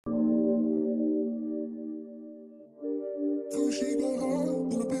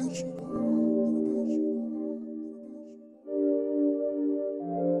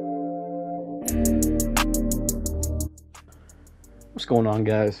What's going on,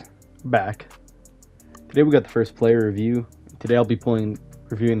 guys? Back. Today we got the first player review. Today I'll be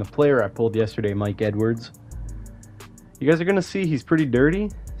reviewing the player I pulled yesterday, Mike Edwards. You guys are going to see he's pretty dirty,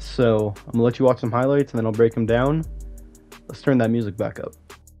 so I'm going to let you watch some highlights and then I'll break him down. Let's turn that music back up.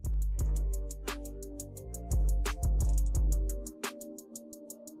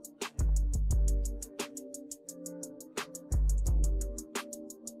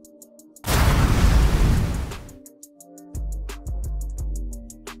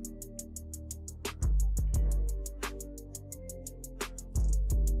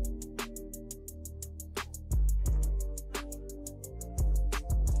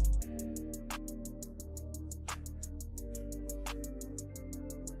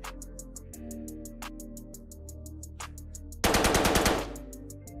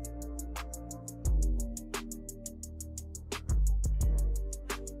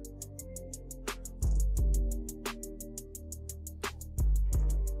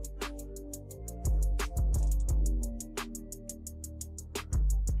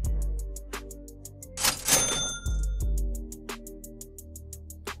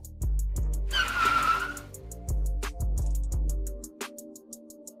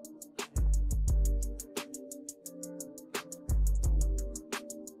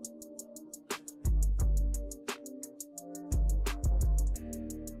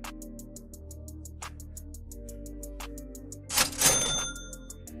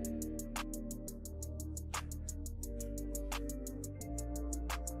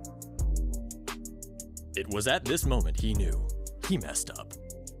 It was at this moment he knew he messed up.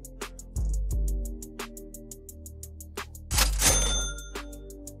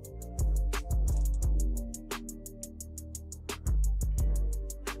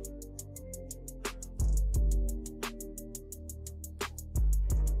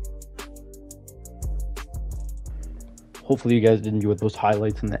 Hopefully you guys did enjoy those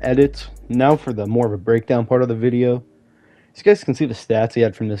highlights and the edits. Now for the more of a breakdown part of the video. As you guys can see the stats he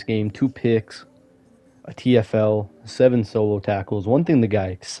had from this game: 2 picks, a TFL, 7 solo tackles. One thing the guy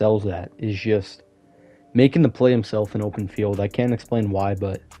excels at is just making the play himself in open field. I can't explain why,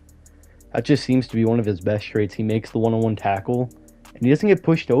 but that just seems to be one of his best traits. He makes the one-on-one tackle, and he doesn't get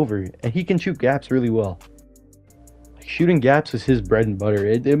pushed over, and he can shoot gaps really well. Like, shooting gaps is his bread and butter.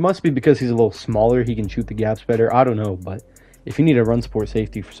 It must be because he's a little smaller, he can shoot the gaps better. I don't know, but if you need a run support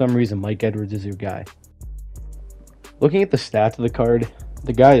safety, for some reason, Mike Edwards is your guy. Looking at the stats of the card,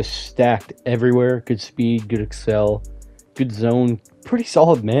 the guy is stacked everywhere. Good speed, good excel, good zone. Pretty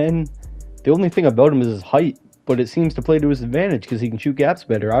solid, man. The only thing about him is his height, but it seems to play to his advantage because he can shoot gaps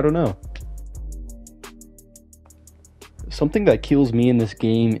better. I don't know. Something that kills me in this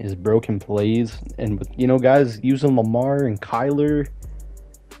game is broken plays. And, you know, guys using Lamar and Kyler,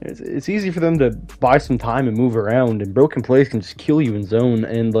 it's easy for them to buy some time and move around. And broken plays can just kill you in zone.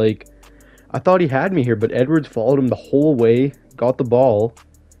 And, like, I thought he had me here, but Edwards followed him the whole way, got the ball,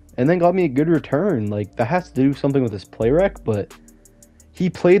 and then got me a good return. Like, that has to do something with his play rec, but he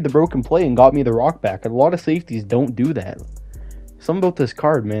played the broken play and got me the rock back. And a lot of safeties don't do that. Something about this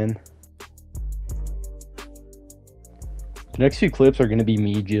card, man. The next few clips are going to be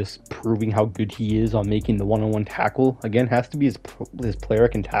me just proving how good he is on making the one-on-one tackle. Again, has to be his play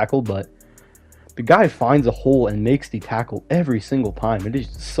rec and tackle, but the guy finds a hole and makes the tackle every single time. It is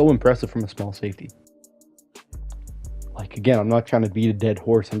so impressive from a small safety. Like, again, I'm not trying to beat a dead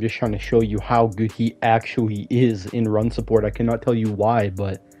horse. I'm just trying to show you how good he actually is in run support. I cannot tell you why,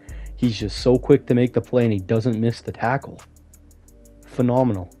 but he's just so quick to make the play and he doesn't miss the tackle.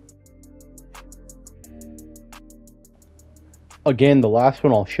 Phenomenal. Again, the last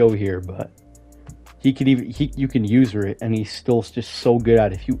one I'll show here, but you can user it and he's still just so good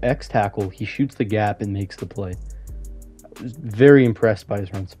at it. If you X tackle, he shoots the gap and makes the play. I was very impressed by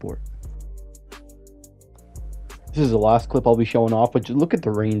his run support. This is the last clip I'll be showing off, but just look at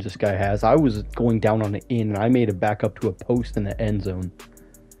the range this guy has. I was going down on the in, and I made it back up to a post in the end zone.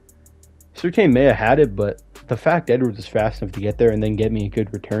 Surtain may have had it, but the fact Edwards is fast enough to get there and then get me a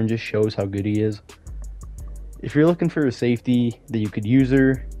good return just shows how good he is. If you're looking for a safety that you could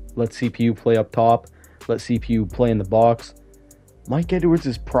user, let CPU play up top, let CPU play in the box, Mike Edwards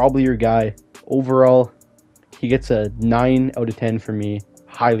is probably your guy. Overall, he gets a 9 out of 10 for me.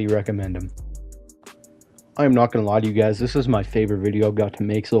 Highly recommend him. I am not going to lie to you guys, this is my favorite video I've got to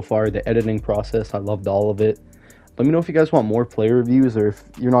make so far. The editing process, I loved all of it. Let me know if you guys want more player reviews, or if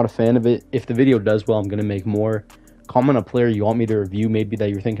you're not a fan of it. If the video does well, I'm going to make more. Comment a player you want me to review, maybe that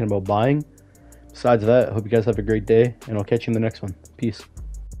you're thinking about buying. Besides that, I hope you guys have a great day, and I'll catch you in the next one. Peace.